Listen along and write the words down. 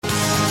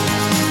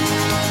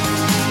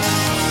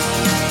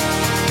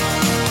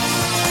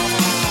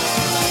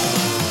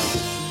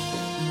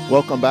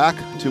Welcome back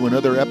to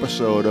another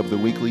episode of the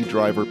Weekly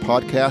Driver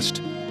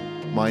Podcast.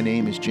 My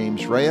name is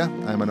James Rea.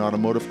 I'm an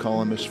automotive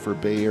columnist for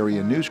Bay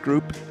Area News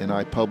Group, and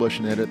I publish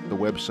and edit the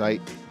website,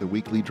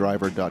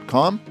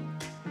 theweeklydriver.com.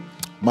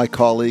 My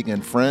colleague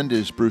and friend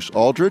is Bruce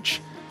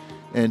Aldrich,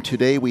 and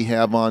today we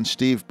have on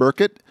Steve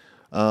Birkett.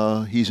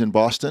 He's in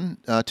Boston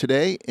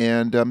today,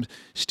 and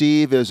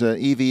Steve is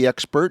an EV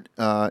expert.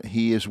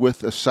 He is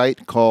with a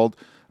site called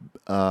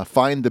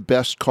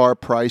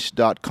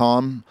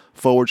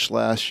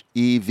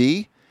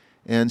findthebestcarprice.com/EV.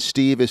 And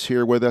Steve is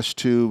here with us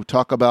to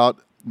talk about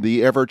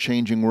the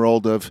ever-changing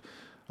world of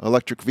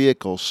electric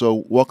vehicles.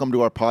 So welcome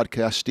to our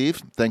podcast,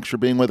 Steve. Thanks for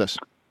being with us.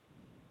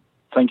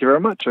 Thank you very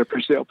much. I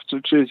appreciate the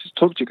opportunity to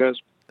talk to you guys.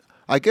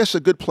 I guess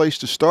a good place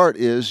to start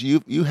is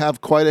you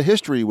have quite a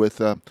history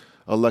with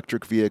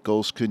electric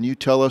vehicles. Can you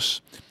tell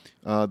us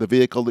the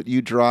vehicle that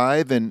you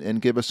drive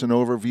and give us an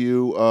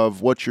overview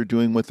of what you're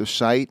doing with the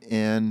site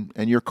and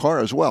your car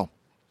as well?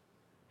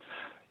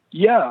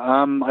 Yeah,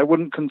 I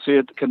wouldn't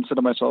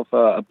consider myself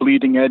a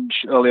bleeding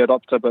edge early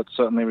adopter, but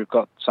certainly we've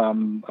got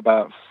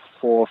about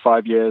 4 or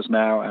 5 years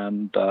now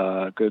and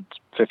a good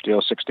 50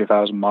 or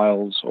 60,000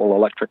 miles, all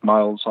electric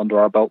miles under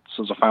our belts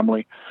as a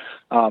family.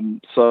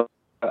 So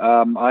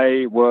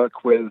I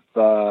work with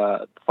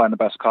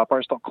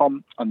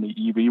findthebestcarprice.com on the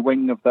EV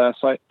wing of their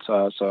site.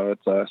 So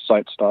it's a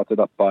site started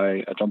up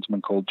by a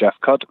gentleman called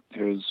Jeff Cudd,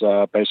 who's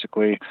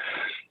basically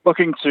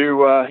looking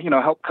to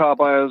help car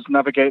buyers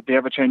navigate the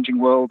ever-changing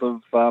world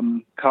of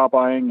car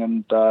buying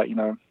and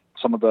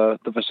some of the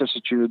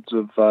vicissitudes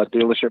of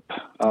dealership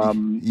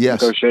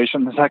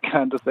negotiations, that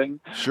kind of thing.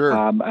 Sure.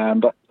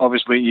 And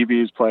obviously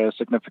EVs play a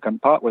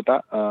significant part with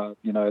that.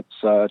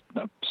 It's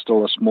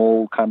still a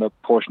small kind of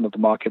portion of the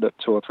market at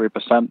 2 or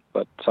 3%,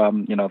 but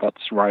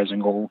that's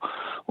rising all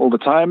the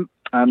time.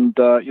 And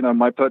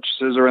my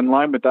purchases are in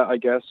line with that, I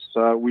guess.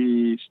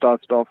 We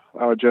started off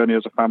our journey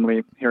as a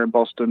family here in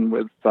Boston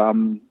with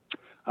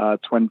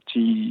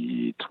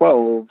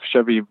 2012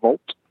 Chevy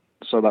Volt.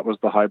 So that was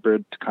the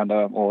hybrid kind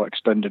of or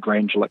extended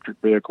range electric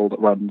vehicle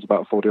that runs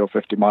about 40 or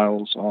 50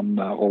 miles on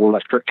all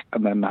electric,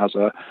 and then has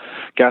a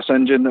gas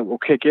engine that will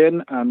kick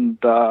in and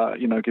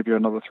give you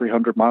another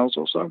 300 miles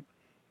or so.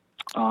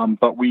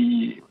 But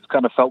we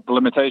kind of felt the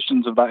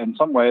limitations of that in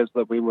some ways,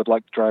 that we would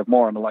like to drive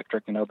more on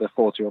electric. The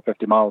 40 or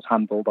 50 miles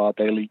handled our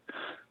daily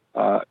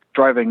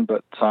driving,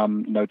 but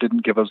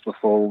didn't give us the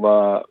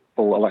full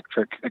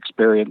electric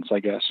experience,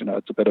 I guess.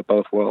 It's a bit of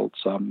both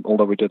worlds,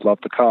 although we did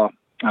love the car.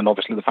 And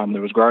obviously the family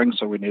was growing,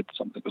 so we needed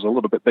something that was a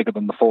little bit bigger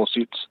than the 4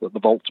 seats that the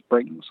Volt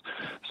brings.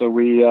 So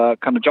we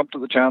kind of jumped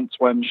at the chance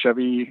when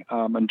Chevy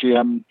and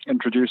GM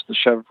introduced the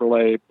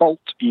Chevrolet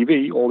Bolt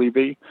EV, all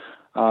EV,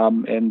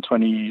 in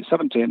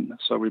 2017.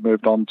 So we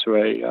moved on to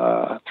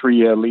a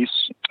 3-year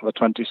lease of a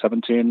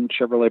 2017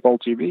 Chevrolet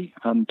Bolt EV.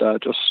 And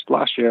just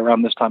last year,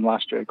 around this time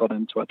last year, got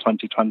into a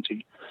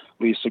 2020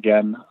 lease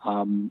again.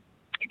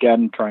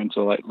 Again, trying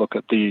to look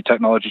at the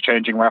technology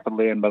changing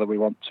rapidly and whether we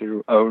want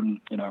to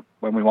own,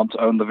 when we want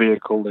to own the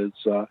vehicle is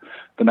the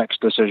next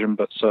decision.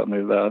 But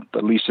certainly the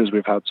leases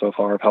we've had so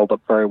far have held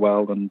up very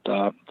well, and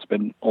it's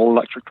been all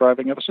electric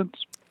driving ever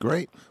since.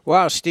 Great.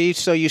 Wow, Steve.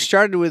 So you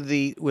started with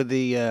the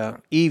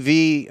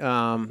EV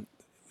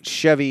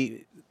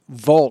Chevy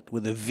Volt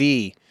with a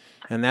V,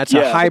 and that's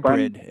a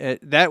hybrid.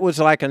 That was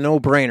like a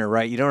no-brainer,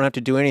 right? You don't have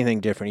to do anything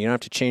different. You don't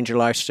have to change your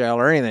lifestyle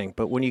or anything.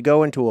 But when you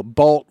go into a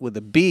Bolt with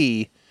a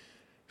B,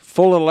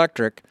 full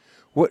electric,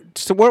 what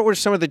were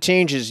some of the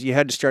changes you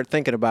had to start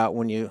thinking about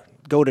when you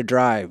go to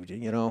drive?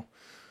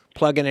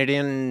 Plugging it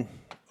in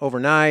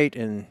overnight,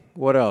 and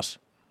what else?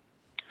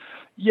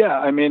 Yeah,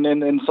 I mean,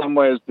 in some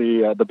ways,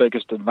 the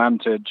biggest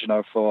advantage,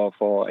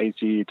 for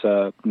 80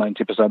 to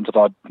 90% of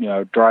our,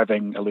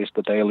 driving, at least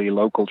the daily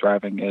local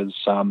driving, is,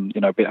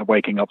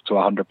 waking up to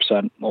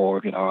 100%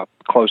 or,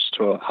 close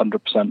to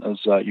 100%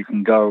 as you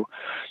can go,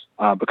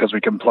 because we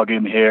can plug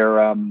in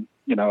here,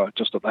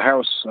 just at the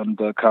house, and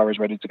the car is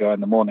ready to go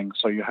in the morning.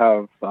 So you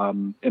have,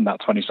 in that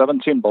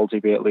 2017 Bolt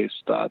EV, at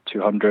least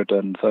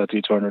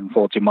 230,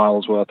 240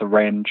 miles worth of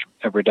range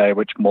every day,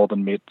 which more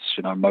than meets,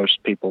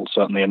 most people,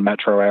 certainly in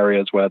metro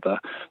areas where the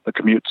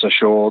commutes are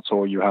short,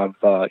 or you have,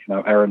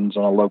 errands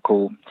on a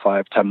local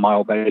 5-10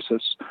 mile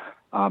basis.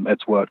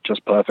 It's worked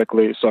just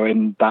perfectly. So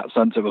in that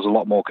sense, it was a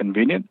lot more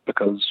convenient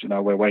because,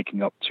 we're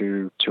waking up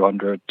to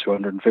 200,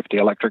 250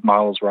 electric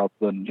miles rather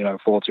than,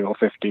 40 or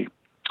 50.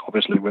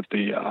 Obviously, with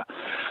the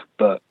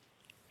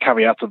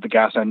caveat of the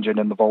gas engine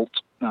in the Volt,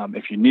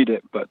 if you need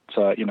it. But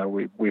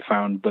we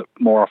found that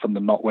more often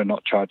than not, we're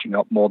not charging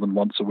up more than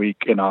once a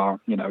week in our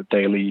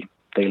daily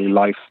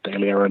life,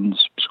 daily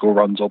errands, school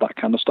runs, all that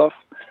kind of stuff.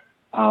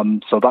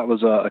 So that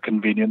was a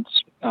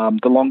convenience.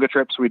 The longer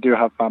trips, we do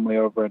have family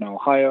over in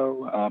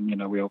Ohio.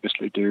 We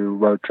obviously do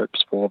road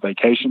trips for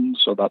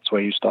vacations, so that's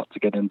where you start to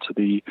get into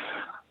the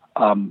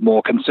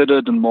more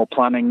considered and more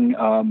planning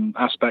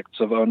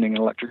aspects of owning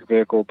an electric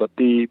vehicle. But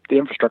the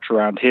infrastructure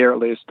around here, at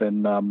least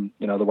in the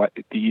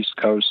East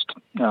Coast,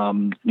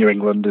 New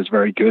England, is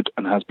very good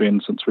and has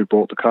been since we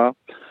bought the car.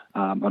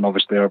 And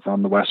obviously over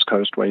on the West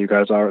Coast where you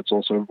guys are, it's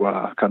also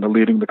kind of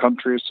leading the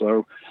country.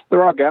 So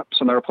there are gaps,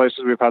 and there are places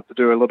we've had to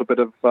do a little bit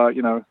of,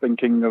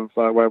 thinking of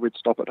where we'd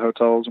stop at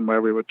hotels and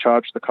where we would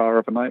charge the car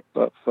overnight.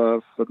 But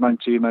for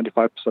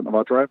 95% of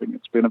our driving,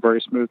 it's been a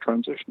very smooth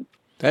transition.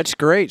 That's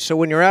great. So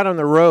when you're out on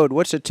the road,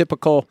 what's a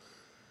typical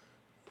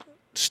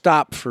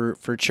stop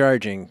for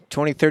charging?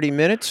 20, 30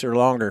 minutes or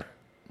longer?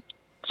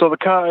 So the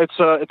car, it's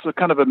a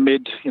kind of a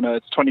mid,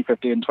 it's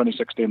 2015,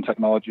 2016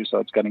 technology, so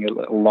it's getting a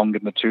little long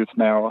in the tooth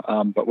now.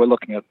 But we're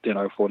looking at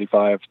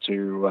 45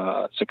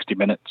 to 60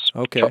 minutes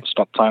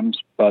stop times.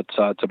 But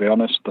to be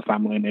honest, the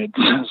family needs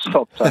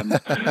stop time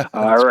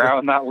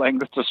around that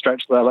length to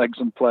stretch their legs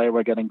and play.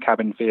 We're getting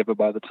cabin fever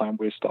by the time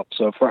we stop.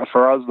 So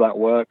for us, that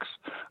works.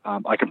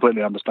 I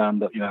completely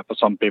understand that for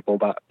some people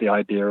that the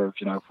idea of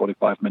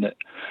 45-minute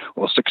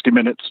or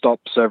 60-minute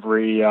stops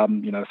every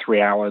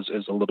 3 hours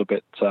is a little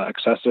bit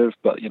excessive.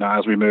 But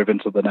as we move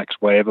into the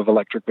next wave of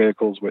electric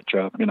vehicles, which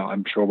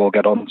I'm sure we'll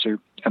get onto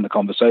in the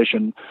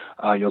conversation,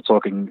 you're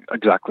talking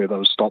exactly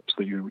those stops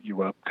that you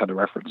were kind of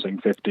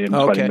referencing, 15,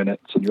 20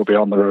 minutes, and you'll be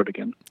on the road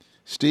again.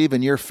 Steve,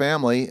 and your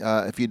family,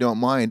 if you don't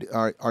mind,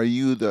 are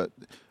you the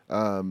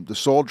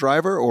sole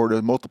driver, or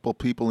do multiple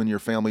people in your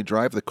family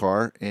drive the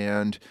car?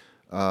 And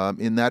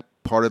in that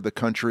part of the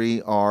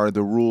country, are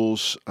the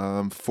rules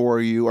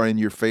for you are in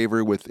your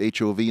favor with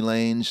HOV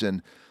lanes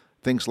and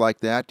things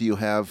like that? Do you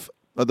have,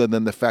 other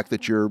than the fact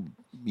that you're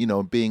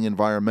being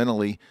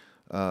environmentally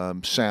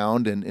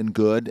sound and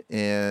good,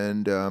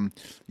 and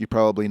you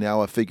probably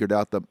now have figured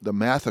out the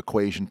math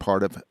equation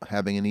part of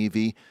having an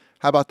EV,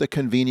 how about the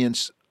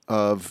convenience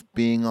of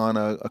being on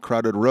a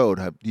crowded road?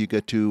 Do you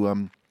get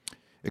to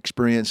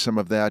experience some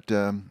of that,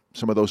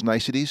 some of those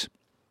niceties?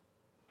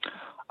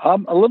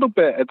 A little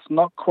bit. It's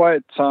not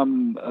quite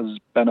as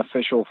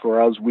beneficial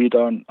for us. We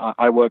don't.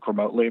 I work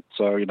remotely,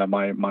 so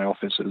my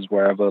office is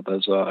wherever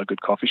there's a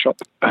good coffee shop.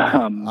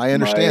 I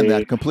understand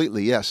that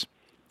completely. Yes.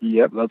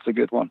 Yep, that's a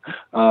good one.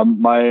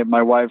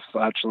 My wife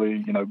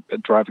actually,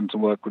 driving to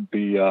work would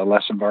be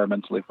less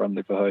environmentally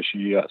friendly for her.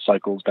 She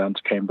cycles down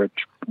to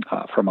Cambridge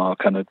from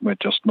we're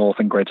just north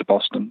in Greater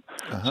Boston,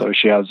 so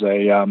she has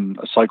a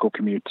cycle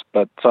commute.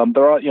 But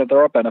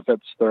there are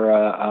benefits.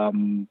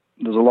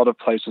 There's a lot of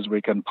places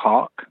we can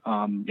park,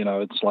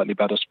 in slightly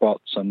better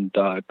spots and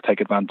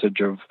take advantage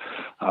of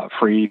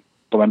free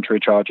supplementary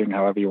charging,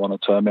 however you want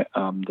to term it.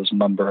 There's a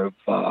number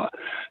of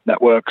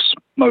networks,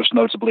 most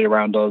notably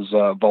around us,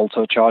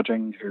 Volta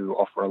Charging, who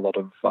offer a lot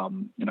of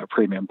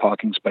premium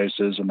parking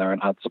spaces, and they're an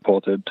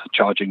ad-supported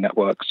charging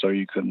network. So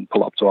you can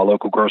pull up to our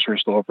local grocery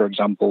store, for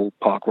example,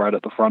 park right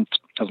at the front,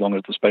 as long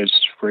as the space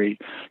is free,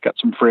 get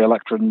some free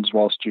electrons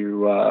whilst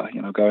you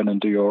go in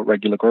and do your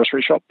regular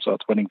grocery shop. So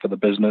it's winning for the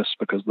business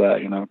because they're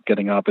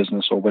getting our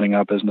business or winning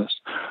our business,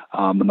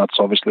 and that's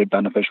obviously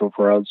beneficial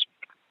for us,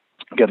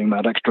 getting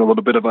that extra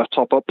little bit of a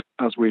top up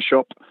as we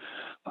shop.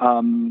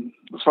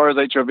 As far as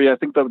HOV, I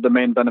think the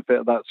main benefit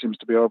of that seems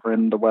to be over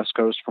in the West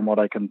Coast. From what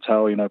I can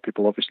tell,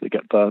 people obviously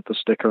get the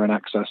sticker and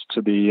access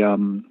to the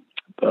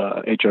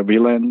HOV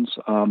lanes,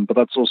 but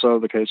that's also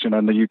the case. In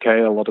the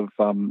UK, a lot of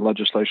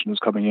legislation is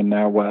coming in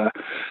now where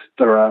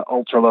there are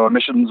ultra low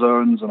emission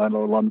zones, and I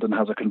know London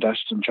has a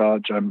congestion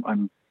charge.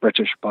 I'm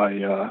British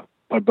by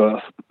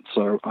birth,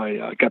 so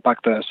I get back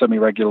there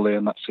semi-regularly,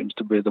 and that seems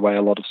to be the way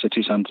a lot of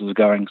city centres are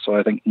going. So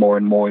I think more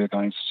and more you're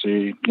going to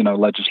see,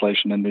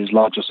 legislation in these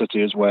larger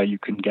cities where you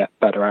can get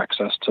better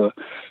access to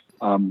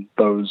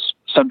those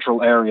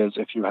central areas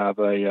if you have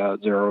a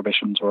zero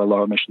emissions or a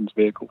low emissions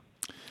vehicle.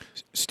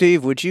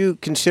 Steve, would you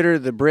consider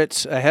the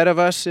Brits ahead of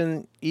us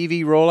in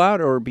EV rollout,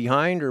 or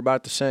behind, or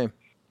about the same?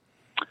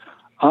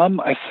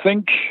 I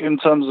think in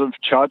terms of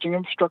charging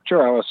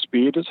infrastructure, our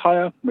speed is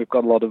higher. We've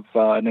got a lot of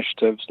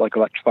initiatives like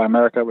Electrify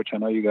America, which I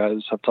know you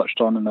guys have touched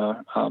on in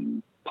a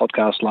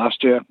podcast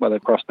last year, where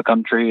they've crossed the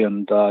country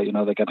and,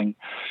 they're getting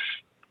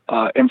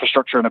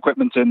infrastructure and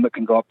equipment in that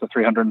can go up to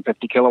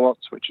 350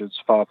 kilowatts, which is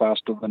far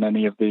faster than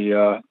any of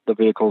the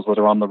vehicles that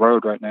are on the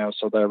road right now.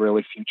 So they're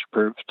really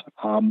future-proofed.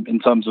 In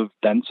terms of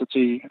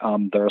density,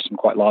 there are some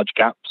quite large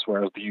gaps,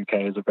 whereas the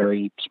UK is a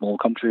very small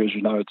country. As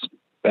you know, it's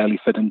barely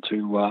fit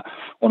into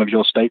one of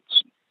your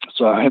states.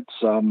 So it's,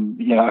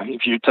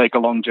 if you take a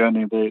long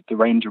journey, the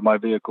range of my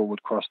vehicle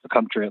would cross the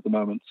country at the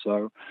moment.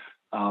 So,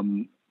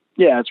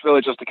 it's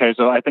really just a case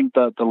of, I think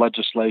that the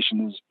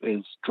legislation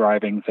is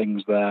driving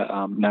things there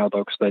now, though,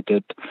 because they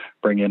did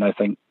bring in, I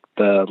think,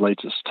 the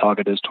latest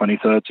target is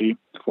 2030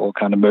 for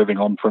kind of moving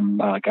on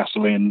from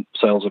gasoline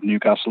sales of new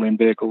gasoline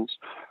vehicles.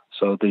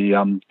 So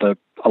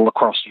all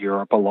across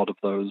Europe, a lot of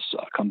those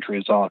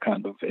countries are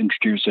kind of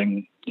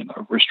introducing,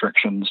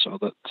 restrictions so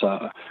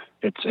that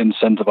it's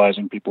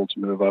incentivizing people to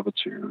move over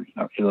to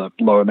either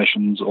low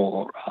emissions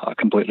or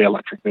completely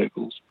electric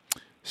vehicles.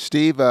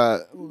 Steve,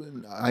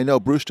 I know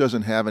Bruce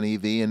doesn't have an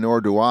EV, and nor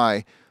do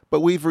I,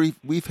 but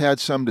we've had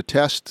some to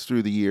test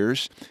through the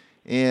years,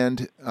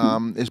 and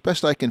as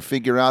best I can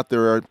figure out,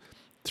 there are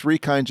three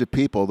kinds of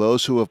people: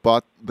 those who have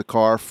bought the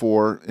car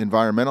for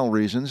environmental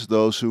reasons,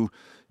 those who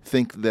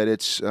think that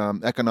it's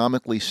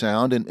economically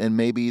sound,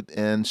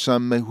 and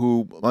some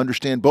who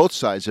understand both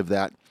sides of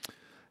that.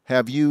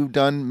 Have you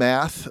done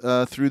math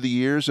through the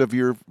years of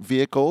your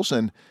vehicles,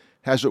 and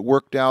has it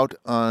worked out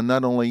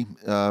not only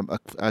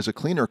as a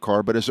cleaner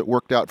car, but has it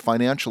worked out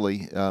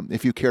financially,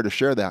 if you care to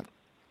share that?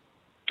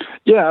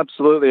 Yeah,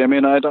 absolutely. I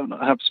mean, I don't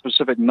have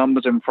specific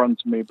numbers in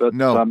front of me, but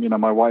No.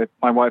 my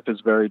wife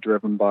is very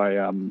driven by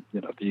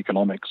the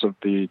economics of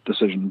the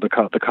decision.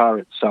 The car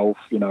itself,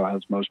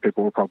 as most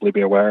people will probably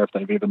be aware if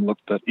they've even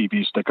looked at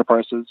EV sticker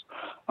prices,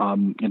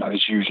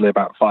 is usually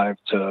about $5,000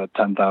 to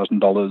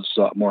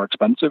 $10,000 more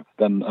expensive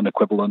than an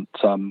equivalent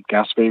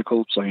gas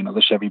vehicle. So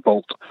the Chevy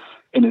Bolt,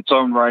 in its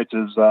own right,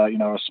 is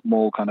a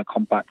small kind of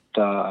compact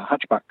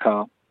hatchback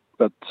car,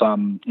 but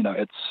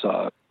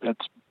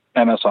it's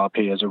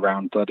MSRP is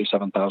around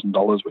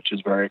 $37,000, which is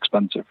very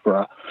expensive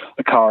for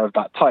a car of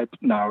that type.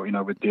 Now,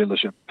 with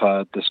dealership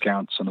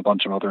discounts and a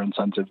bunch of other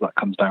incentives, that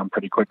comes down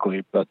pretty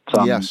quickly. But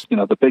Yes.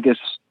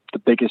 The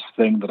biggest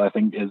thing that I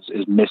think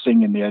is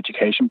missing in the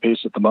education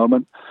piece at the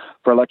moment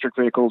for electric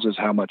vehicles is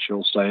how much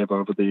you'll save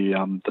over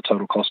the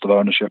total cost of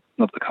ownership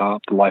of the car,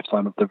 the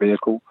lifetime of the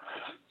vehicle.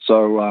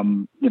 So,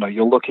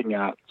 you're looking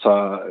at,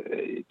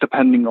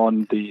 depending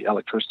on the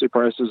electricity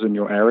prices in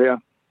your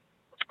area,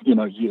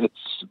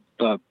 it's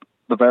the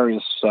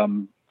various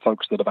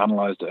folks that have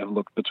analyzed it have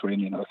looked between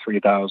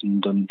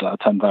 $3,000 and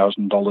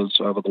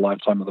 $10,000 over the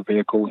lifetime of the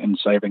vehicle in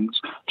savings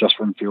just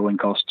from fueling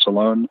costs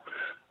alone.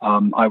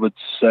 I would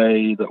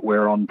say that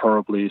we're on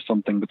probably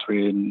something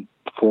between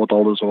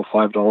 $4 or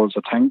 $5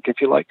 a tank, if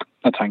you like.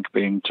 A tank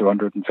being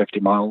 250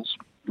 miles.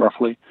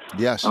 Roughly.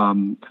 Yes.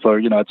 So,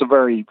 it's a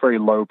very, very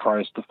low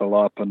price to fill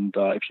up. And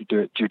if you do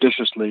it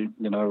judiciously,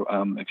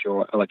 if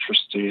your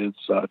electricity is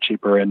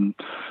cheaper in,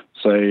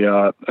 say,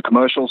 a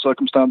commercial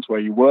circumstance where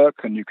you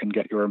work and you can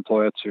get your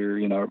employer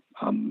to,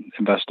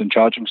 invest in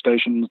charging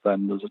stations,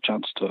 then there's a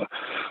chance to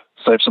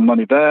save some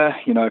money there.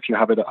 If you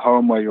have it at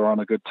home where you're on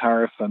a good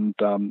tariff and,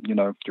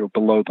 you're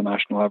below the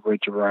national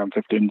average of around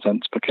 15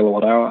 cents per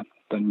kilowatt hour,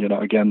 then,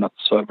 again,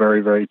 that's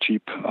very, very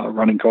cheap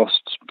running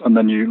costs. And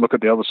then you look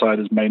at the other side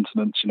as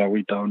maintenance.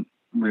 We don't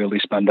really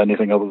spend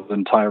anything other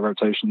than tire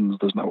rotations.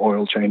 There's no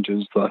oil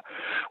changes. The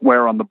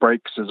wear on the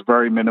brakes is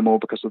very minimal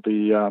because of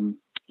the,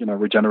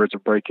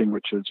 regenerative braking,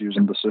 which is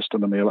using the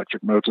system and the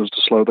electric motors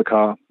to slow the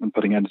car and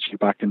putting energy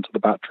back into the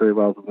battery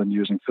rather than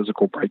using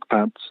physical brake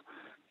pads.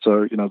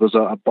 So, there's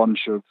a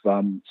bunch of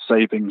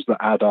savings that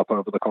add up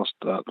over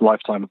the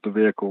lifetime of the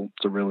vehicle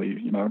to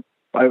really,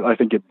 I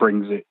think it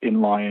brings it in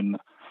line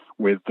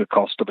with the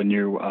cost of a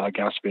new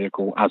gas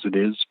vehicle as it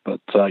is.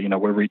 But,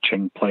 we're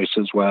reaching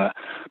places where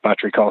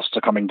battery costs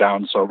are coming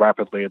down so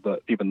rapidly that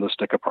even the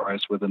sticker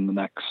price within the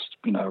next,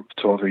 2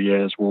 or 3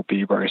 years will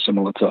be very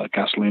similar to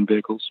gasoline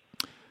vehicles.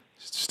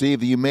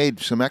 Steve, you made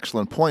some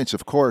excellent points,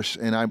 of course,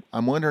 and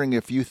I'm wondering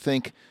if you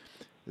think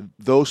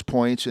those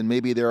points, and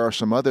maybe there are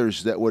some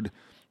others that would,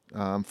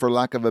 for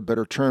lack of a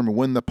better term,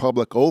 win the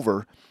public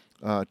over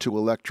to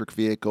electric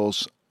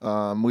vehicles.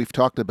 We've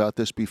talked about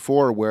this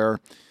before, where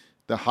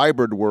the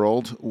hybrid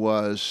world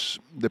was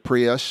the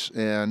Prius,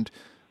 and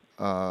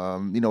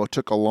it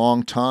took a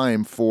long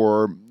time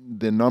for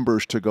the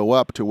numbers to go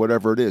up to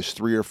whatever it is,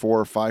 3 or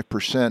 4 or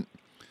 5%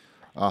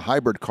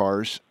 hybrid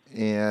cars,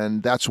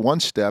 and that's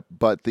one step.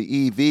 But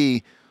the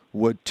EV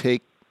would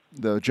take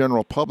the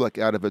general public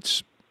out of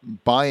its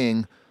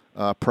buying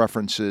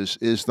preferences.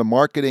 Is the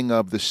marketing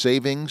of the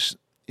savings,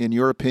 in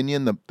your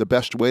opinion, the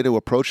best way to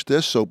approach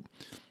this, so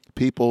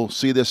people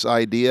see this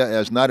idea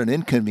as not an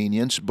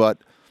inconvenience, but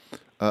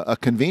a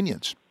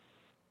convenience?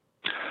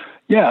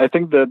 Yeah, I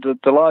think the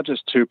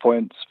largest 2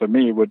 points for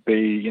me would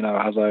be,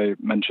 as I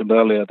mentioned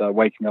earlier, the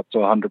waking up to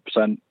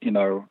 100%,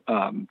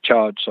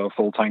 charge, so a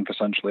full tank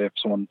essentially. If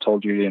someone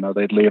told you,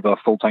 they'd leave a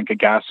full tank of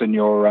gas in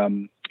your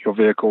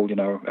vehicle,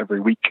 every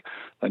week,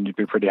 then you'd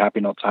be pretty happy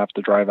not to have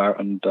to drive out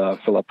and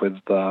fill up with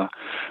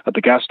at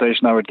the gas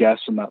station, I would guess,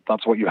 and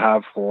that's what you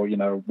have for,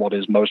 what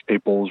is most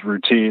people's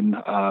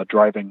routine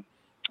driving.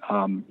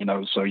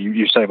 So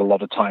you save a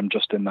lot of time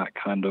just in that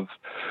kind of,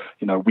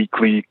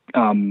 weekly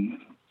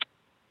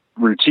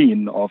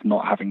routine of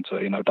not having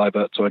to,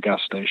 divert to a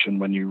gas station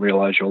when you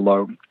realize you're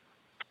low.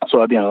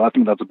 So, I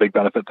think that's a big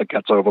benefit that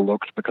gets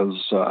overlooked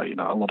because, a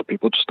lot of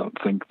people just don't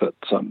think that,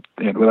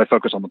 they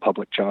focus on the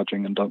public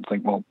charging and don't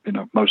think, well,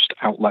 most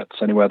outlets,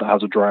 anywhere that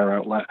has a dryer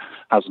outlet,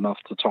 has enough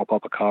to top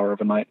up a car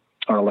overnight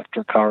or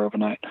electric car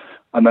overnight.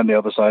 And then the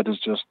other side is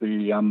just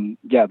the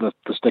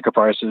sticker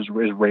price is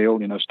real.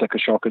 Sticker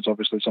shock is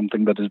obviously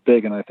something that is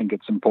big, and I think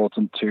it's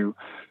important to,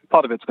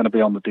 part of it's going to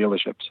be on the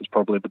dealerships. It's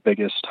probably the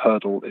biggest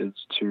hurdle is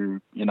to,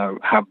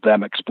 have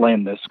them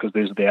explain this, because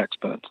these are the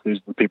experts. These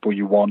are the people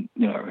you want,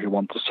 who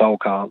want to sell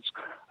cars.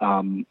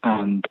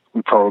 And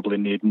we probably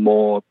need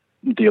more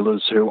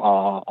dealers who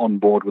are on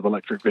board with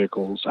electric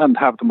vehicles and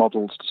have the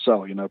models to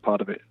sell. Part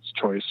of it is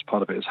choice,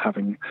 part of it is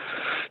having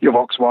your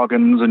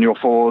Volkswagens and your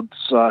Fords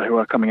who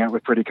are coming out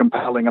with pretty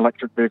compelling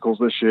electric vehicles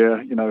this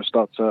year,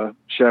 start to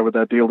share with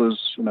their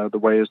dealers, the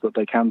ways that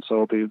they can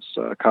sell these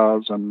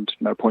cars and,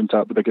 point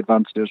out the big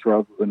advantages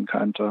rather than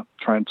kind of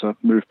trying to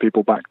move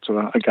people back to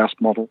a gas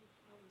model.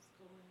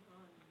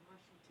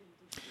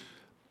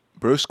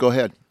 Bruce, go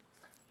ahead.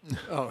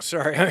 Oh,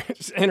 sorry, I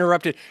was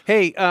interrupted.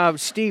 Hey,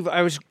 Steve,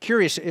 I was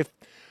curious if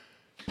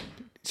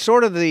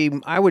sort of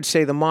I would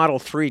say the Model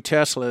 3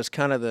 Tesla is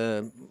kind of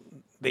the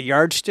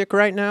yardstick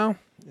right now.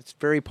 It's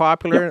very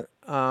popular.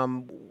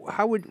 Yep.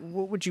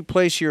 What would you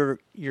place your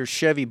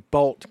Chevy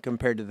Bolt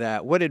compared to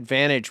that? What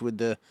advantage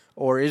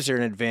or is there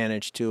an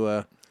advantage to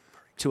a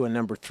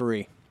number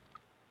 3?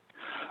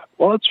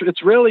 Well,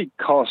 it's really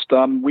cost.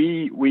 I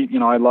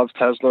love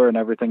Tesla and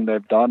everything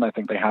they've done. I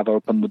think they have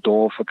opened the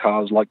door for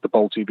cars like the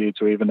Bolt EV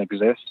to even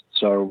exist.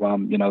 So,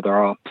 there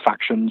are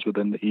factions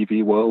within the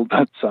EV world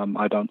that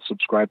I don't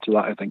subscribe to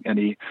that. I think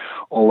any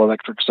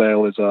all-electric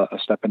sale is a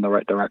step in the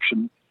right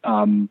direction.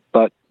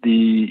 But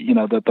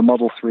the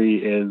Model 3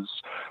 is,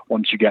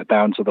 once you get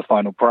down to the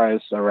final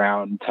price,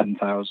 around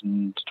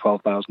 $10,000 to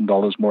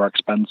 $12,000 more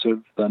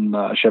expensive than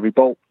a Chevy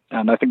Bolt.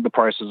 And I think the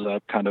prices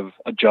are kind of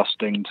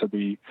adjusting to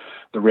the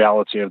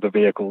reality of the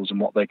vehicles and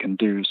what they can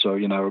do. So,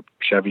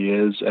 Chevy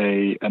is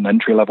an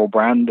entry-level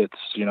brand. It's,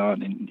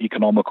 an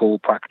economical,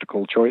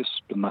 practical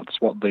choice. And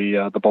that's what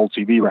the Bolt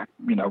EV,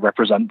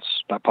 represents,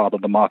 that part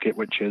of the market,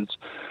 which is,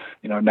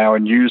 now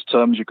in used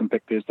terms, you can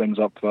pick these things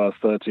up for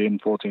 13,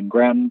 14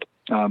 grand.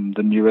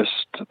 The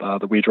newest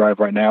that we drive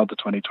right now, the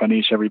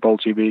 2020 Chevy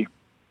Bolt EV,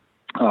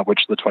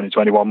 which the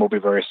 2021 will be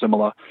very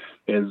similar,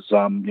 is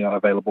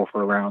available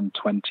for around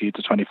 $20,000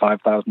 to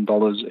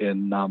 $25,000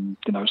 in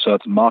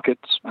certain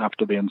markets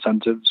after the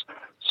incentives.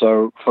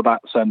 So for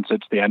that sense,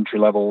 it's the entry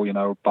level,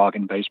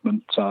 bargain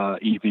basement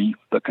EV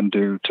that can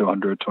do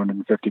 200,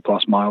 250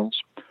 plus miles.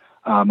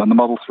 And the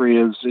Model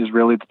 3 is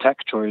really the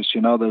tech choice.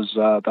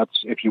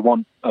 That's if you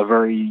want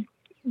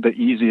the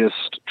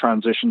easiest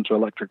transition to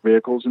electric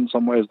vehicles in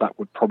some ways, that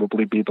would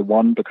probably be the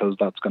one, because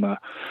that's going to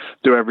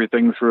do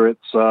everything through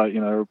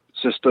its,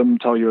 system,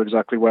 tell you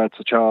exactly where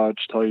to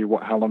charge, tell you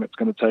how long it's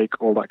going to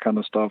take, all that kind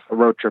of stuff. A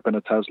road trip in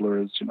a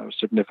Tesla is,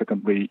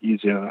 significantly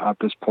easier at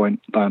this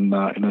point than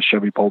in a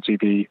Chevy Bolt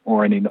EV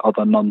or any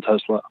other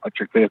non-Tesla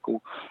electric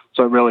vehicle.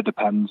 So it really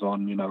depends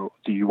on,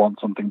 do you want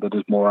something that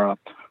is more a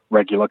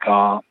regular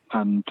car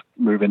and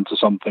move into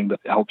something that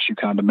helps you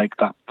kind of make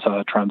that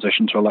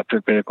transition to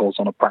electric vehicles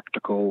on a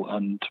practical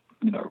and,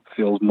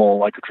 feels more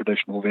like a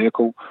traditional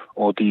vehicle?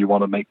 Or do you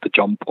want to make the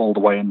jump all the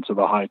way into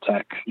the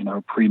high-tech,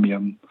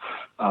 premium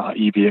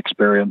EV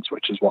experience,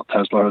 which is what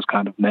Tesla has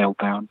kind of nailed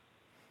down?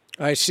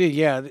 I see.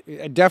 Yeah,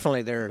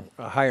 definitely they're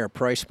a higher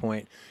price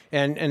point.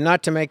 And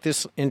not to make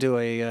this into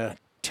a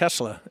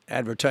Tesla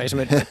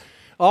advertisement,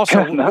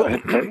 also,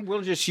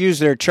 we'll just use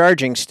their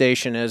charging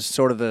station as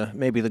sort of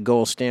maybe the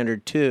gold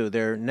standard too,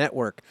 their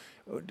network.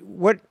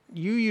 What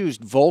you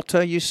used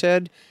Volta, you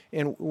said,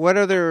 and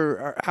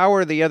how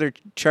are the other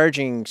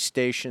charging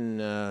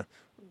station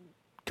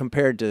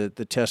compared to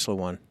the Tesla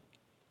one?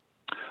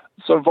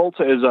 So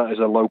Volta is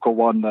a local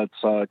one that's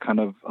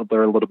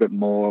they're a little bit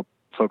more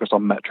focused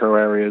on metro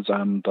areas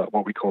and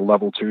what we call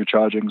level 2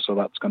 charging. So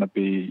that's going to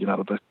be,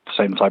 the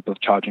same type of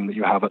charging that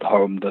you have at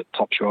home that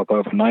tops you up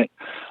overnight.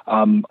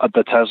 At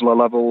the Tesla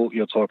level,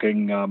 you're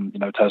talking,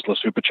 Tesla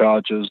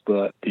superchargers.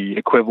 The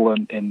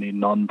equivalent in the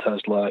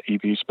non-Tesla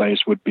EV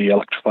space would be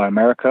Electrify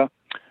America,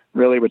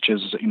 really, which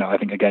is, I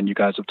think, again, you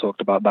guys have talked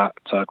about that,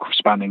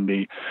 spanning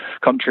the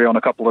country on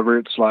a couple of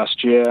routes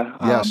last year.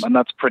 Yes. And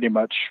that's pretty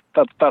much,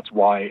 that's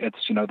why it's,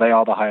 they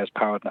are the highest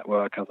powered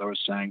network. As I was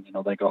saying,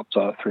 they got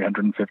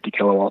 350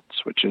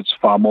 kilowatts, which is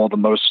far more than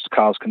most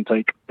cars can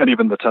take. And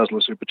even the Tesla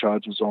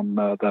superchargers on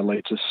their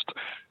latest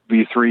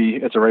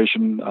V3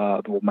 iteration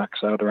will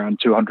max out around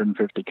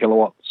 250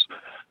 kilowatts.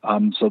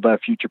 So they're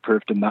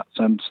future-proofed in that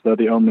sense. They're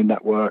the only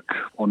network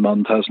or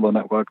non-Tesla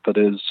network that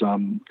is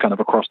kind of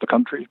across the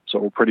country. So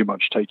it will pretty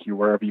much take you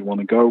wherever you want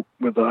to go,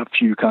 with a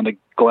few kind of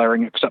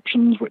glaring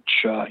exceptions,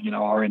 which,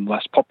 are in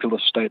less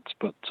populous states,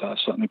 but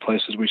certainly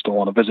places we still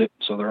want to visit.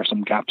 So there are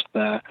some gaps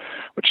there,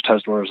 which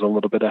Tesla is a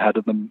little bit ahead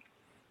of them.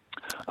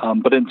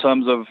 But in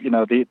terms of,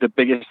 the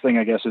biggest thing,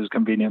 I guess, is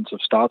convenience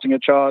of starting a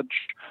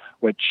charge,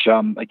 which,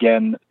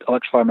 again,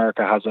 Electrify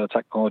America has a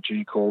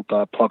technology called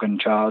plug and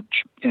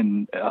charge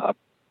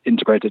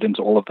integrated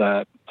into all of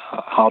their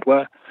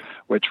hardware,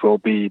 which will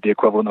be the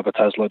equivalent of a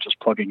Tesla just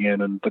plugging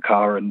in and the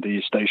car and the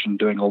station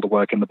doing all the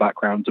work in the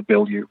background to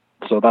bill you.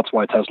 So that's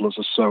why Teslas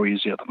are so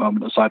easy at the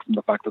moment, aside from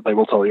the fact that they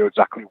will tell you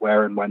exactly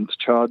where and when to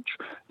charge.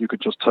 You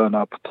could just turn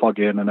up, plug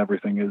in, and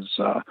everything is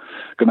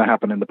going to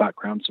happen in the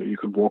background. So you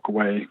can walk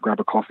away, grab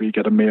a coffee,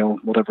 get a meal,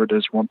 whatever it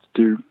is you want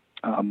to do.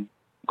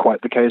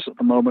 Quite the case at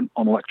the moment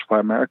on Electrify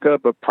America,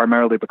 but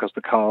primarily because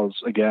the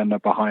cars, again, are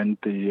behind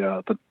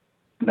the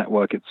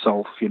network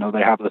itself.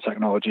 They have the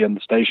technology and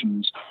the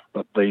stations,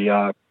 but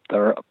I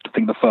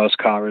think the first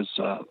car is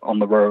on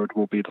the road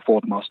will be the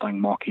Ford Mustang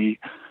Mach-E,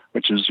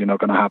 which is, going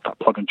to have that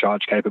plug and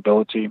charge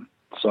capability.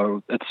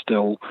 So it's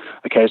still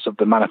a case of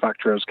the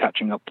manufacturers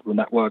catching up to the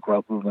network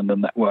rather than the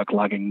network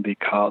lagging the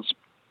cars.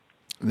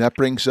 That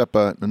brings up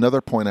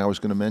another point I was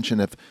going to mention.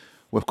 Of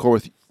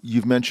course,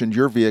 you've mentioned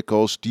your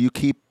vehicles. Do you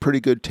keep pretty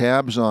good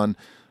tabs on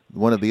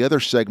one of the other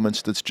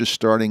segments that's just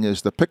starting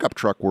is the pickup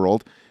truck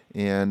world?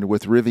 And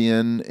with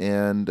Rivian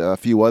and a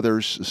few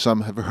others,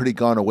 some have already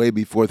gone away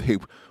before they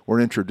were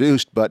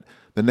introduced, but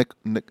the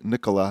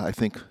Nikola, I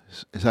think,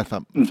 is that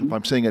if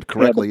I'm saying it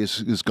correctly,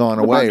 is gone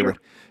away. Right?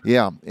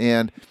 Yeah.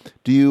 And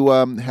do you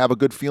have a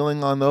good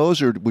feeling on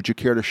those, or would you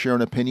care to share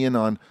an opinion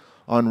on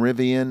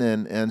Rivian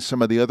and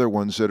some of the other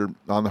ones that are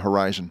on the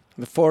horizon?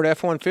 The Ford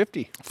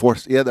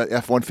F-150. The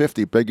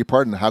F-150. Beg your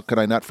pardon. How could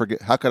I not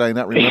forget? How could I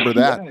not remember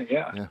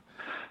that?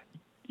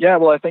 Yeah,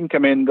 well, I think,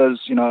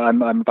 there's,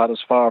 I'm about as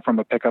far from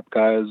a pickup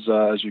guy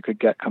as you could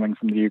get coming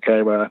from the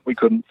UK, where we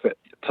couldn't fit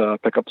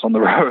pickups on the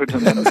road,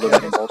 and then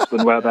living in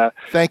Boston where they're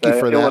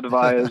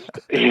ill-advised.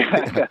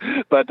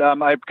 But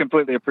I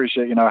completely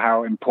appreciate,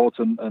 how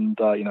important and,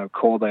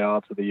 core they are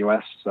to the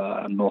US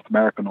and North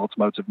American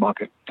automotive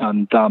market.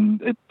 And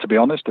to be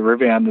honest, the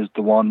Rivian is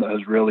the one that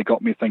has really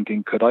got me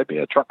thinking, could I be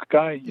a truck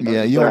guy?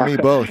 You and me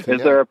both.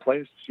 Is there a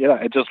place? Yeah,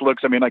 it just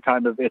looks,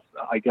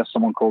 I guess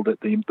someone called it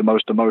the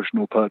most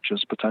emotional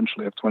purchase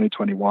potentially of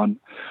 2021,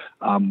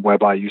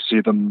 whereby you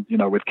see them,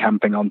 with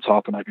camping on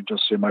top, and I can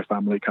just see my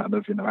family kind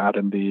of, out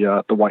in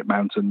the White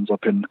Mountains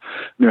up in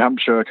New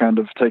Hampshire, kind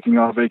of taking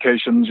our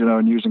vacations,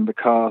 and using the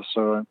car.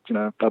 So,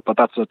 but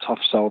that's a tough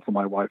sell for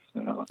my wife.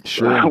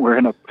 Sure. We're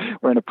in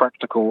a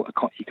practical,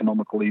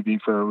 economical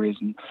EV for a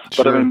reason.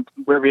 Sure.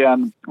 But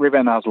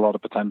Rivian has a lot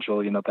of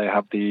potential. They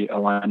have the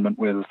alignment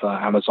with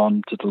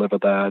Amazon to deliver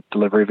their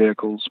delivery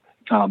vehicles.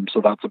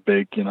 So that's a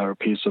big,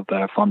 piece of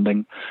their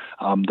funding.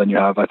 Then you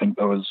have, I think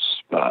there was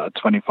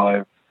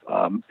 25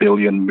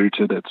 billion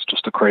mooted. It's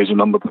just a crazy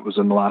number that was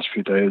in the last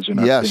few days,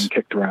 Yes. being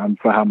kicked around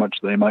for how much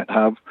they might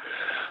have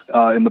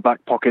in the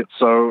back pocket.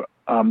 So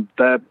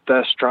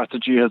their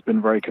strategy has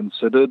been very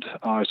considered.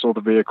 I saw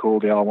the vehicle,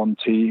 the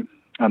R1T,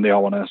 and the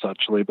R1S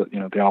actually, but the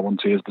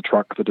R1T is the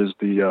truck that is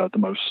the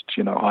most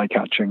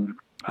eye-catching.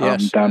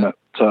 Down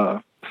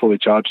at Fully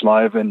Charged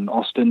Live in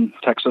Austin,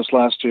 Texas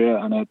last year,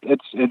 and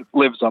it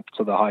lives up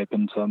to the hype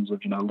in terms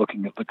of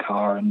looking at the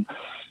car, and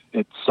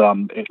it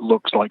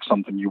looks like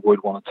something you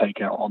would want to take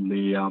out on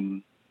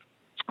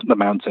the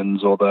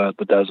mountains or the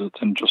desert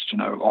and just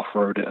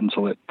off-road it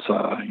until it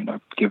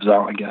gives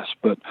out, I guess.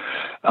 But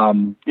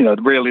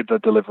really the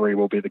delivery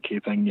will be the key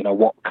thing.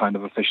 What kind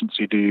of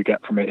efficiency do you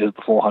get from it? Is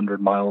the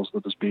 400 miles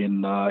that has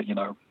been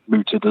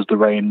mooted as the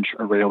range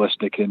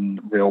realistic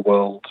in real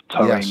world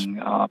towing?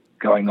 Yes.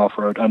 Going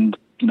off-road? And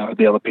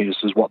the other piece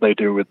is what they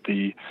do with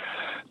the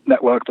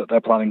network that they're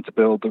planning to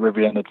build, the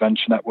Rivian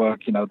Adventure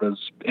Network.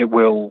 It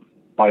will,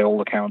 by all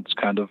accounts,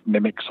 kind of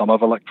mimic some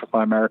of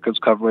Electrify America's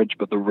coverage,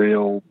 but the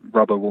real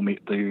rubber will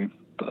meet the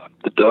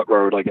dirt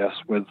road, I guess,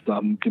 with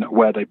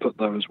where they put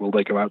those. Will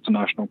they go out to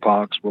national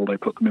parks? Will they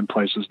put them in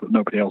places that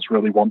nobody else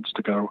really wants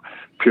to go,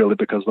 purely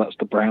because that's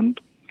the brand?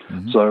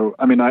 Mm-hmm. So,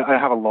 I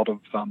have a lot of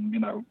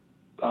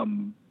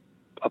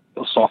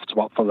a soft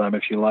spot for them,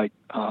 if you like.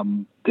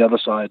 The other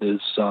side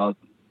is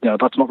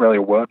that's not really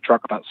a work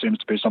truck. That seems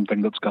to be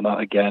something that's going to,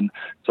 again,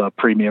 it's a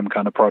premium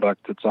kind of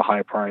product. It's a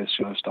high price,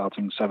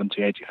 starting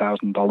 $70,000,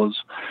 $80,000,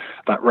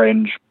 that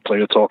range. So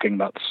you're talking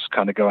that's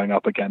kind of going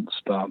up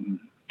against, the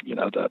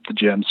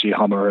GMC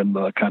Hummer in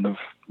the kind of,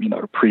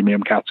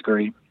 premium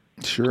category.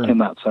 Sure. In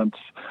that sense.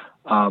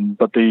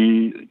 But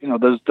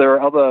there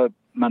are other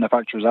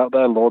manufacturers out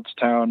there.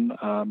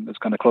 Lordstown is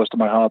kind of close to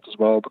my heart as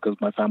well, because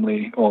my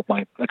family, or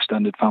my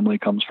extended family,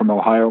 comes from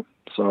Ohio.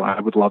 So I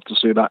would love to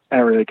see that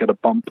area get a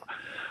bump.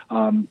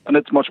 And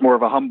it's much more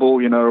of a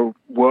humble,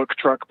 work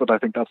truck. But I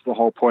think that's the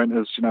whole point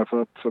is,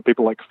 for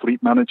people like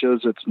fleet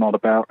managers, it's not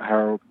about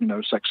how,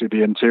 sexy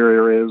the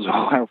interior is or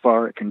how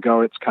far it can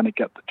go. It's kind of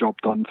get the job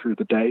done through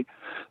the day.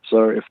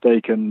 So if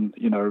they can,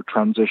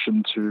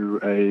 transition to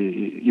a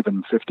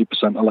even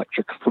 50%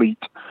 electric fleet,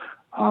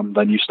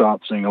 then you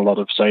start seeing a lot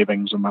of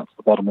savings, and that's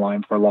the bottom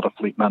line for a lot of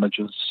fleet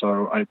managers.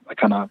 So I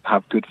kind of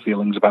have good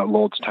feelings about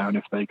Lordstown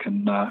if they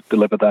can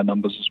deliver their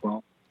numbers as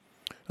well.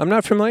 I'm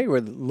not familiar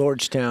with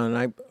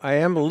Lordstown. I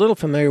am a little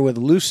familiar with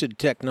Lucid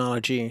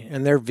Technology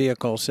and their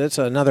vehicles. It's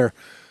another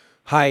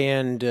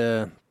high-end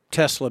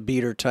Tesla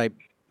beater type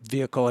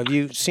vehicle. Have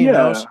you seen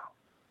those?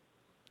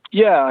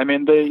 Yeah,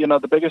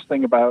 the biggest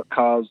thing about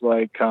cars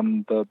like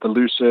the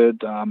Lucid,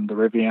 the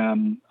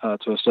Rivian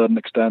to a certain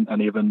extent, and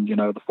even,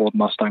 the Ford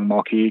Mustang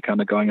Mach-E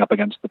kind of going up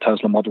against the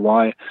Tesla Model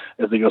Y,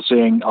 is that you're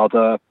seeing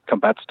other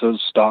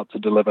competitors start to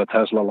deliver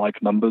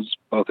Tesla-like numbers,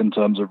 both in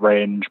terms of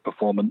range,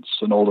 performance,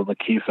 and all of the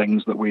key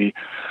things that we,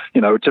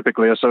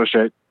 typically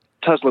associate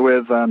Tesla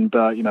with, and,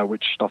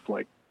 which stuff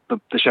like the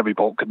Chevy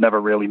Bolt could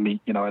never really meet.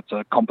 It's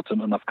a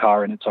competent enough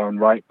car in its own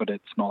right, but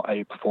it's not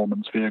a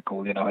performance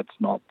vehicle. It's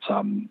not...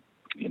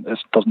 this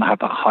doesn't have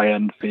that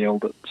high-end feel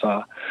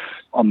that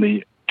on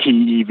the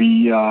key EV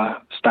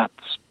stats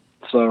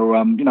So,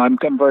 I'm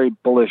very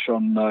bullish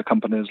on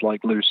companies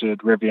like Lucid,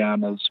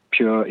 Rivian as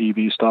pure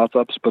EV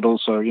startups, but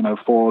also,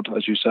 Ford,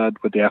 as you said,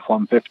 with the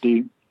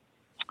F-150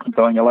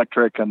 going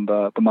electric, and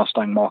the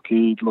Mustang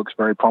Mach-E looks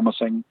very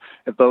promising.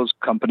 If those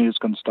companies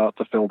can start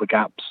to fill the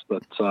gaps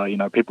that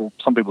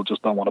some people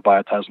just don't want to buy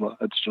a Tesla.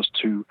 It's just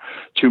too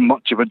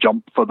much of a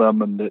jump for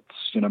them, and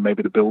it's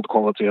maybe the build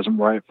quality isn't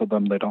right for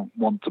them. They don't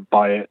want to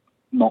buy it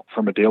not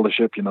from a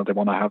dealership. They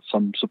want to have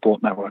some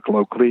support network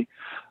locally.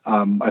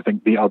 I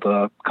think the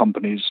other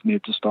companies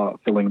need to start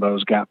filling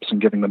those gaps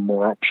and giving them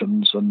more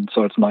options. And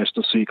so it's nice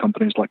to see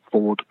companies like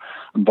Ford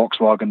and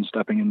Volkswagen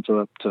stepping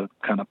into to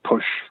kind of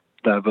push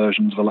their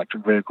versions of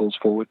electric vehicles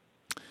forward.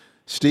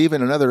 Steve,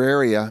 in another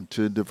area,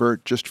 to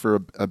divert just for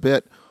a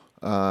bit,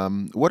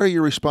 what are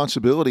your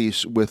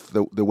responsibilities with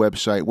the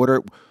website? What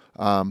are,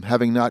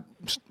 having not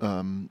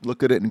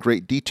looked at it in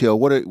great detail,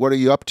 what are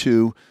you up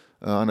to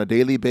on a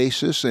daily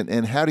basis?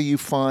 And how do you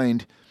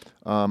find,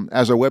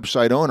 as a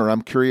website owner,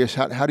 I'm curious,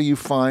 how do you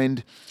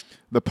find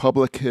the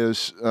public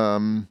has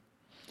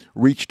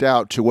reached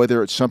out to,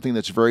 whether it's something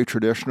that's very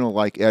traditional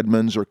like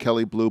Edmunds or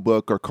Kelley Blue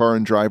Book or Car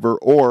and Driver,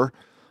 or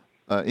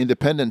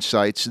independent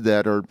sites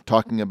that are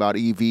talking about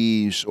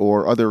EVs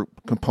or other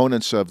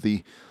components of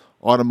the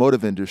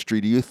automotive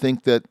industry? Do you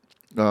think that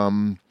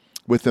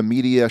with the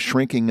media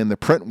shrinking in the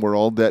print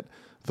world, that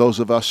those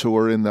of us who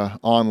are in the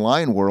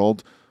online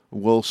world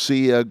will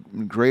see a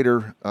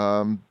greater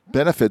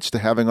benefits to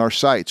having our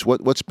sites?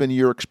 What's been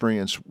your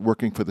experience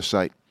working for the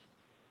site?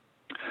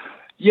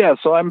 Yeah,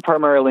 so I'm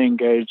primarily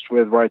engaged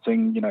with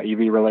writing,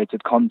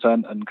 EV-related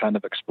content and kind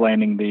of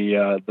explaining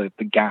the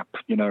gap,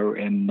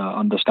 in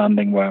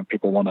understanding where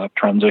people want to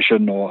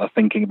transition or are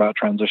thinking about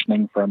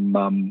transitioning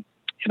from,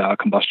 a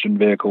combustion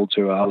vehicle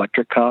to an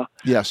electric car.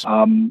 Yes.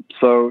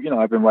 So,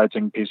 I've been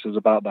writing pieces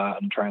about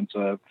that and trying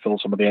to fill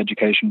some of the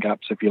education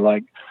gaps, if you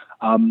like.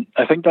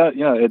 I think that,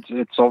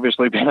 it's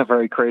obviously been a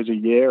very crazy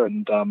year,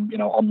 and,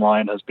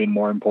 online has been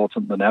more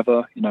important than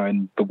ever.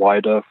 In the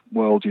wider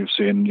world, you've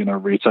seen,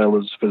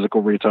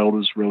 physical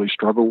retailers really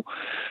struggle,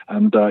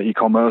 and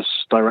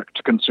e-commerce,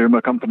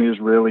 direct-to-consumer companies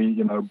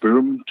really,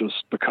 boom,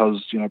 just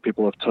because,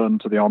 people have turned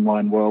to the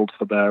online world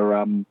for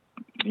their,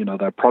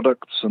 their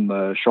products and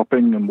their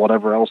shopping and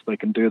whatever else they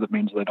can do. That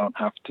means they don't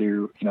have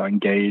to,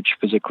 engage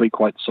physically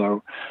quite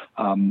so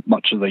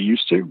much as they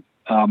used to.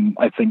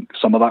 I think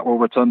some of that will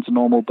return to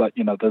normal, but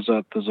there's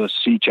a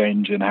sea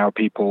change in how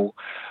people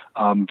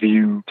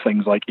view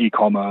things like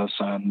e-commerce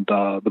and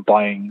the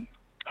buying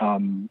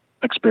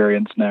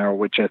experience now,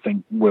 which I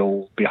think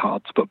will be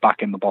hard to put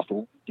back in the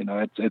bottle.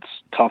 It's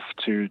tough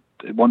to,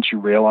 once you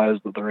realize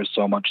that there is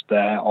so much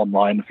there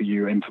online for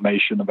you,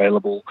 information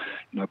available,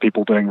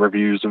 people doing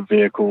reviews of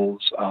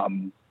vehicles,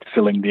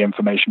 filling the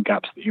information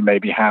gaps that you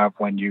maybe have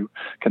when you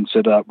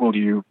consider, will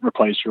you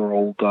replace your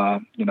old,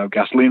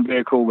 gasoline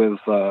vehicle with,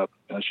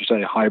 as you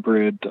say, a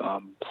hybrid,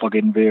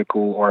 plug-in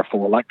vehicle or a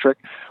full electric?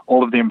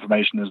 All of the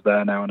information is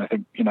there now. And I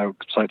think,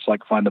 sites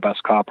like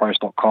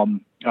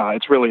findthebestcarprice.com,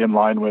 it's really in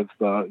line with,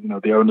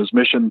 the owner's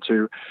mission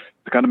to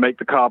kind of make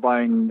the car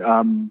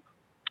buying,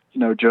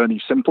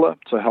 journey simpler,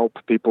 to help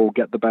people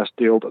get the best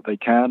deal that they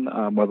can,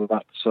 whether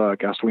that's a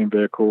gasoline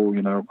vehicle,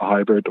 a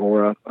hybrid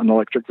or an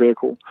electric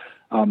vehicle.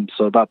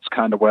 So that's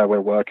kind of where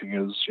we're working,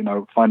 is,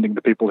 finding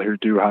the people who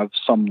do have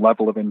some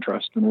level of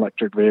interest in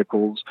electric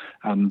vehicles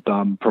and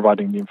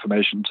providing the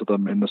information to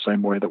them in the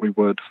same way that we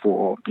would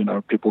for,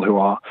 people who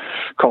are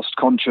cost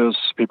conscious,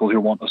 people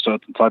who want a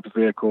certain type of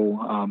vehicle,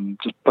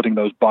 just putting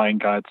those buying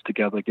guides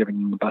together,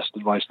 giving them the best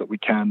advice that we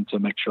can to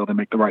make sure they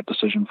make the right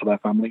decision for their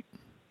family.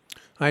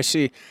 I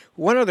see.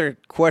 One other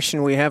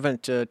question we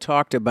haven't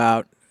talked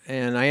about,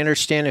 and I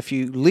understand if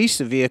you lease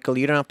a vehicle,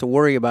 you don't have to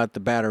worry about the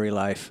battery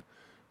life.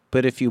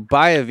 But if you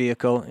buy a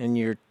vehicle and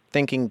you're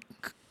thinking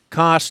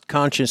cost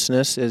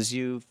consciousness, as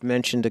you've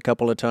mentioned a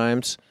couple of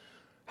times,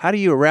 how do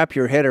you wrap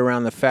your head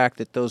around the fact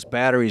that those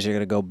batteries are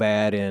going to go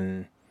bad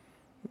in,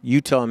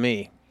 you tell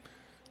me,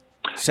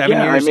 7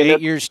 years,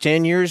 8 years,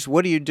 10 years?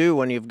 What do you do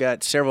when you've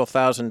got several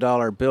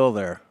 $1,000 bill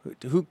there?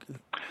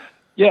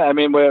 Yeah,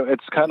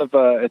 it's kind of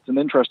it's an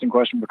interesting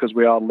question, because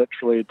we are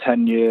literally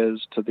 10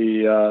 years to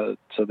the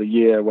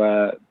year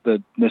where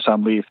the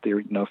Nissan Leaf,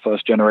 the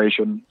first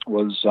generation,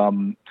 was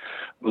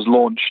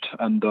launched,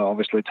 and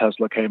obviously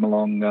Tesla came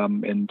along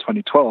in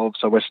 2012.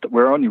 So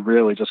we're only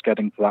really just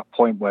getting to that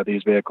point where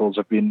these vehicles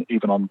have been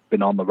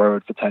on the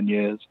road for 10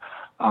 years.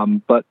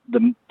 But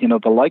the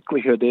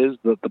likelihood is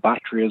that the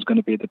battery is going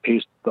to be the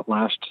piece that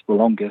lasts the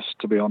longest,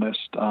 to be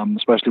honest,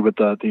 especially with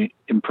the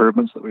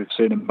improvements that we've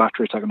seen in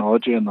battery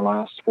technology in the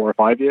last 4 or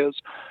 5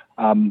 years.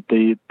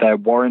 They're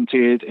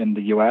warranted in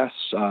the U.S.,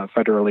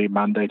 federally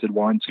mandated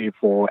warranty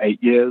for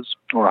 8 years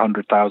or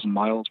 100,000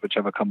 miles,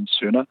 whichever comes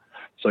sooner.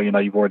 So,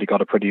 you've already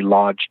got a pretty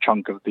large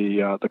chunk of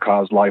the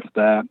car's life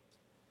there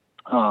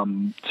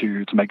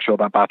to make sure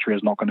that battery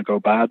is not going to go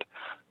bad.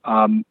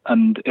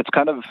 And it's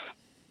kind of,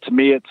 to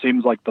me, it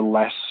seems like the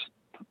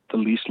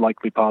least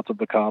likely part of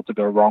the car to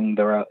go wrong.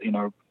 There are,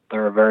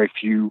 There are very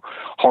few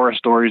horror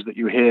stories that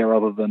you hear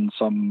other than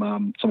some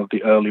of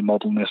the early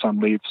model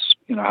Nissan Leafs,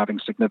 having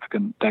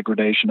significant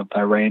degradation of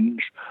their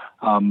range.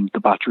 The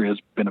battery has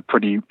been a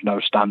pretty,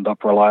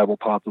 stand-up, reliable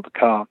part of the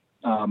car.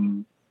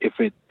 If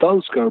it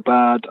does go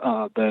bad,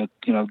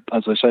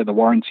 as I say, the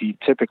warranty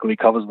typically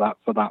covers that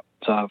for that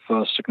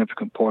first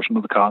significant portion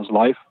of the car's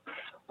life.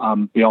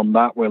 Beyond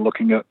that, we're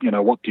looking at,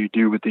 what do you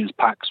do with these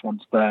packs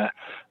once they're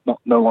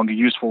no longer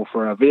useful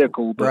for a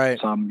vehicle, but, right.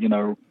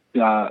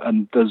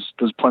 And there's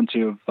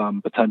plenty of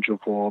potential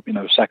for,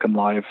 second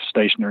life,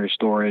 stationary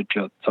storage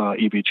at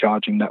EV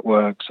charging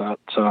networks, at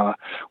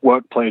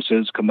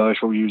workplaces,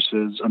 commercial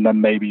uses, and then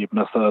maybe even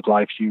a third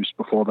life use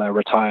before they're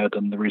retired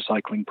and the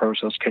recycling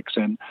process kicks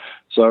in.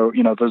 So,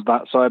 there's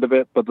that side of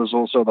it, but there's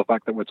also the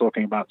fact that we're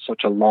talking about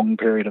such a long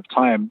period of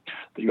time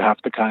that you have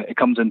to it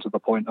comes into the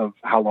point of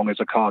how long is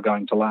a car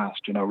going to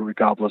last,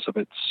 regardless of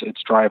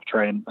its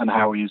drivetrain, and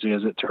how easy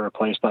is it to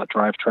replace that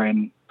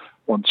drivetrain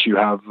once you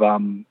have,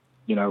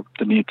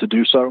 the need to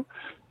do so.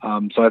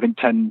 So I think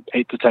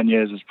 8 to 10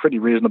 years is pretty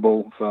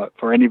reasonable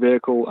for any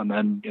vehicle. And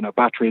then,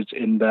 batteries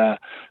in their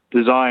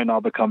design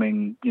are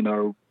becoming,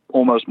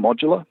 almost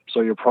modular.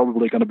 So you're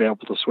probably going to be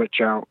able to switch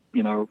out,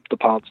 the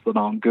parts that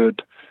aren't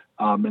good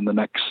in the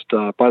next,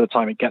 by the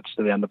time it gets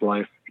to the end of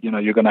life,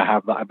 you're going to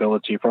have that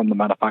ability from the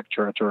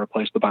manufacturer to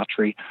replace the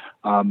battery.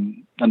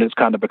 And it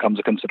kind of becomes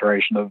a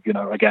consideration of,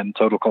 again,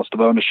 total cost of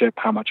ownership.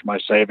 How much am I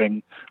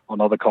saving on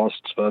other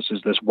costs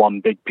versus this one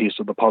big piece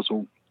of the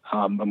puzzle?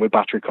 And with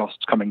battery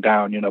costs coming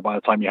down, by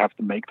the time you have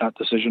to make that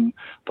decision,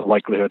 the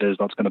likelihood is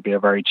that's going to be a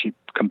very cheap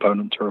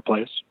component to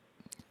replace.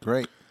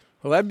 Great.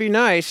 Well, that'd be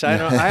nice. I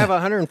have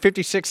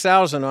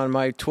 156,000 on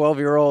my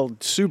 12-year-old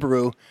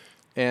Subaru,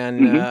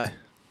 and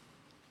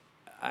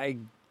I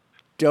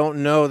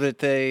don't know that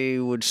they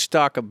would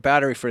stock a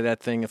battery for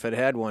that thing if it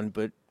had one,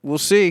 but we'll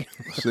see.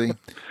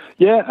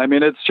 Yeah, I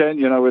mean, it's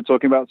changed. We're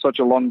talking about such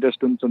a long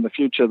distance in the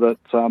future that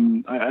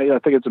I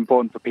think it's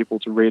important for people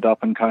to read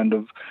up and kind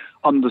of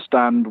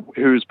understand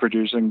who's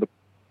producing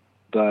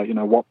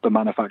what the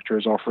manufacturer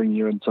is offering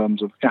you in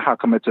terms of how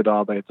committed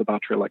are they to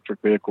battery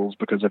electric vehicles.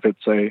 Because if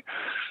it's a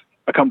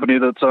company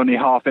that's only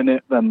half in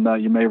it, then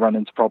you may run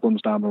into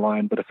problems down the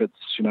line. But if it's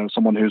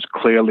someone who's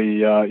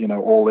clearly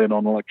all in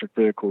on electric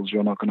vehicles,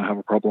 you're not going to have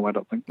a problem, I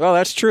don't think. Well,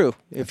 that's true.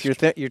 If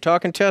you're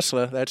talking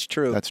Tesla, that's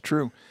true. That's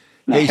true.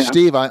 Hey,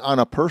 Steve, on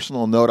a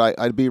personal note,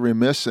 I'd be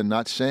remiss in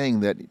not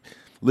saying that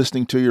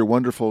listening to your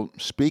wonderful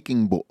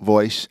speaking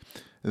voice,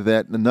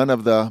 that none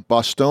of the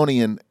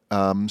Bostonian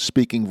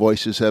speaking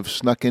voices have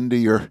snuck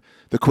into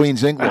the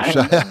Queen's English.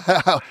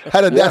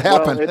 How did that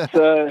happen?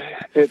 Well,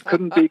 it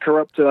couldn't be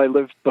corrupted.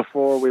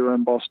 Before we were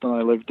in Boston,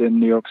 I lived in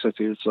New York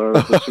City, so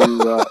the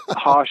two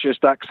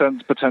harshest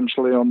accents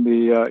potentially on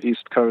the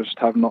East Coast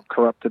have not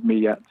corrupted me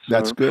yet. So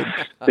that's good.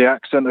 The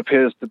accent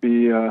appears to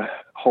be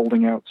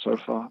holding out so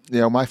far.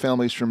 Yeah, my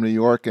family's from New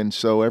York, and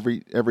so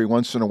every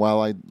once in a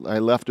while I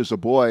left as a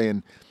boy,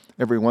 and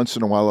every once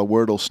in a while a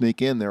word will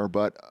sneak in there,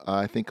 but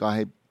I think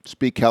I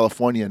speak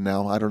Californian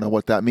now. I don't know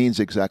what that means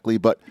exactly,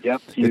 but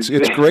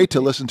it's great to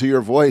listen to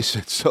your voice.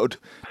 It's so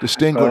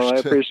distinguished. Oh, I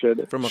appreciate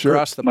it. From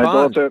across the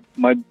pond.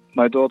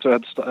 My daughter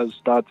has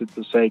started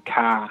to say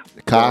 "car."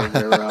 Car.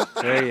 So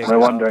we're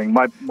wondering.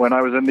 When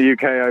I was in the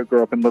UK, I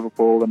grew up in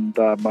Liverpool, and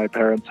my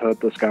parents heard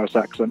the Scouse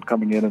accent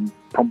coming in and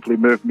promptly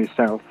moved me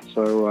south.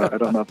 So I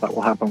don't know if that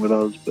will happen with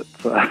us.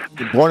 But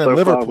born in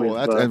Liverpool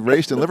and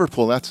raised in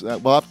Liverpool. That's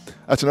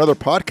another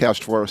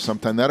podcast for us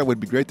sometime. That would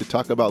be great to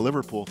talk about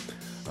Liverpool.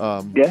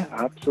 Yeah,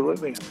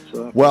 absolutely.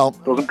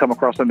 Doesn't come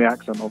across in the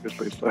accent,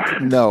 obviously. So.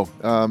 No.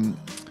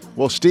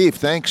 Well, Steve,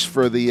 thanks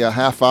for the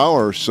half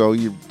hour or so.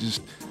 You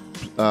just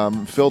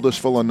filled us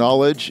full of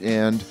knowledge,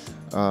 and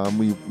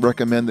we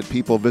recommend that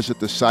people visit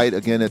the site.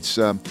 Again, it's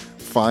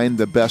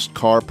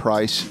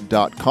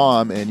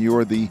findthebestcarprice.com, and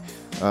you're the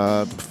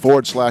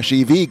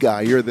 /EV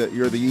guy. You're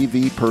the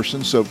EV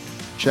person, so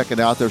check it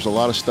out. There's a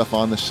lot of stuff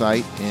on the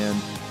site, and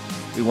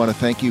we want to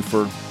thank you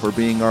for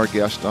being our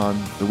guest on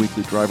the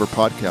Weekly Driver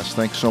podcast.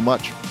 Thanks so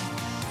much.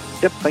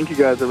 Yep, thank you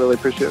guys. I really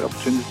appreciate the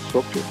opportunity to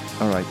talk to you.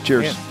 All right,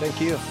 cheers. Yeah,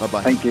 thank you.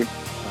 Bye-bye. Thank you.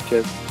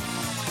 Cheers.